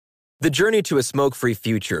The journey to a smoke-free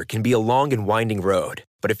future can be a long and winding road,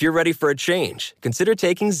 but if you're ready for a change, consider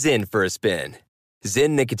taking Zyn for a spin.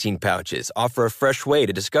 Zyn nicotine pouches offer a fresh way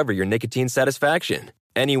to discover your nicotine satisfaction.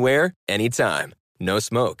 Anywhere, anytime. No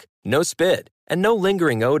smoke, no spit, and no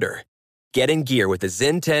lingering odor. Get in gear with the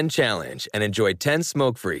Zyn 10 Challenge and enjoy 10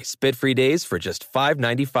 smoke-free, spit-free days for just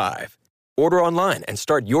 $5.95. Order online and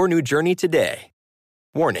start your new journey today.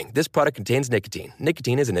 Warning, this product contains nicotine.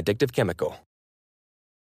 Nicotine is an addictive chemical.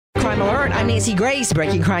 Crime Alert, I'm Nancy Grace.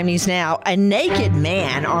 Breaking crime news now. A naked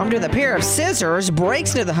man armed with a pair of scissors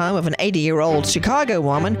breaks into the home of an 80-year-old Chicago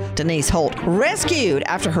woman, Denise Holt, rescued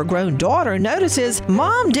after her grown daughter notices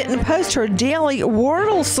mom didn't post her daily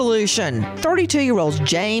Wordle solution. 32-year-old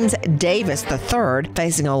James Davis III,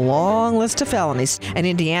 facing a long list of felonies. An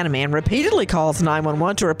Indiana man repeatedly calls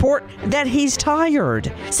 911 to report that he's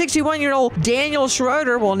tired. 61-year-old Daniel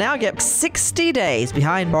Schroeder will now get 60 days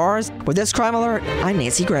behind bars. With this Crime Alert, I'm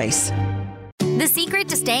Nancy Grace. The secret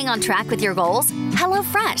to staying on track with your goals?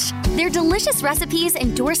 HelloFresh. Their delicious recipes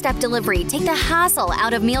and doorstep delivery take the hassle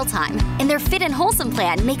out of mealtime, and their fit and wholesome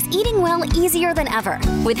plan makes eating well easier than ever.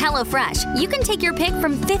 With HelloFresh, you can take your pick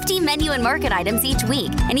from 50 menu and market items each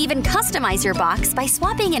week, and even customize your box by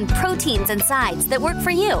swapping in proteins and sides that work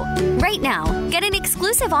for you. Right now, get an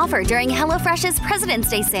exclusive offer during HelloFresh's President's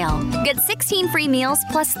Day sale. Get 16 free meals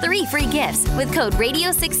plus 3 free gifts with code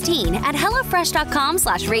Radio16 at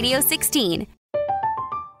HelloFresh.com/Radio16.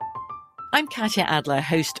 I'm Katya Adler,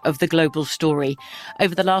 host of The Global Story.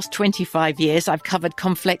 Over the last 25 years, I've covered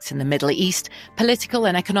conflicts in the Middle East, political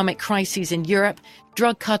and economic crises in Europe,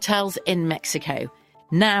 drug cartels in Mexico.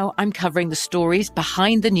 Now I'm covering the stories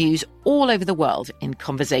behind the news all over the world in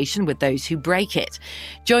conversation with those who break it.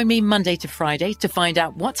 Join me Monday to Friday to find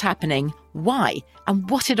out what's happening, why, and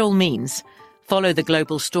what it all means. Follow The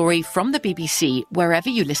Global Story from the BBC wherever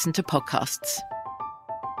you listen to podcasts.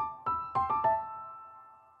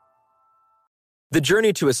 The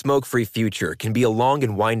journey to a smoke-free future can be a long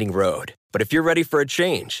and winding road, but if you're ready for a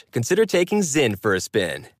change, consider taking Zyn for a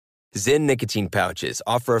spin. Zyn nicotine pouches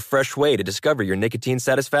offer a fresh way to discover your nicotine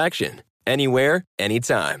satisfaction. Anywhere,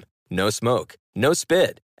 anytime. No smoke, no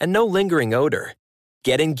spit, and no lingering odor.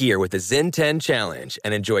 Get in gear with the Zyn 10 Challenge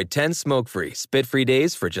and enjoy 10 smoke-free, spit-free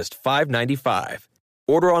days for just $5.95.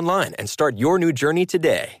 Order online and start your new journey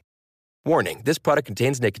today. Warning, this product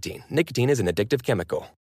contains nicotine. Nicotine is an addictive chemical.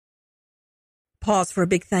 Pause for a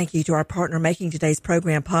big thank you to our partner making today's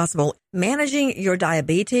program possible. Managing your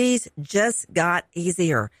diabetes just got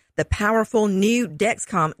easier. The powerful new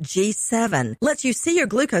Dexcom G7 lets you see your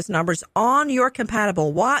glucose numbers on your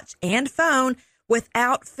compatible watch and phone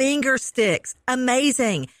without finger sticks.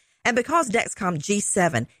 Amazing. And because Dexcom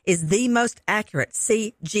G7 is the most accurate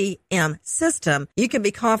CGM system, you can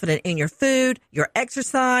be confident in your food, your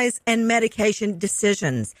exercise, and medication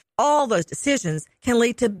decisions. All those decisions can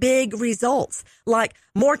lead to big results, like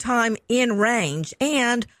more time in range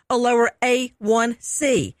and a lower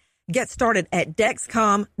A1C. Get started at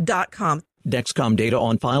Dexcom.com. Dexcom data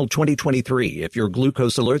on file 2023. If your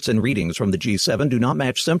glucose alerts and readings from the G7 do not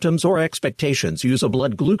match symptoms or expectations, use a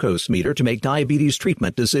blood glucose meter to make diabetes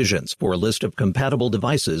treatment decisions. For a list of compatible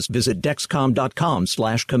devices, visit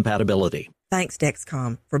Dexcom.com/compatibility. Thanks,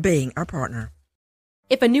 Dexcom, for being our partner.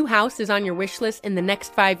 If a new house is on your wish list in the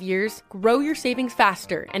next 5 years, grow your savings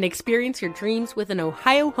faster and experience your dreams with an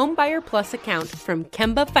Ohio Homebuyer Plus account from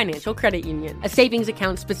Kemba Financial Credit Union. A savings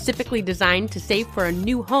account specifically designed to save for a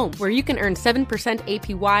new home, where you can earn 7%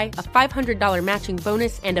 APY, a $500 matching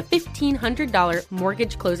bonus, and a $1,500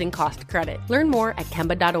 mortgage closing cost credit. Learn more at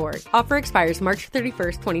Kemba.org. Offer expires March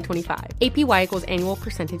 31st, 2025. APY equals annual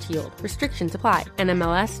percentage yield. Restrictions apply.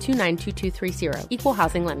 NMLS 292230. Equal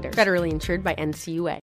housing lender. Federally insured by NCUA.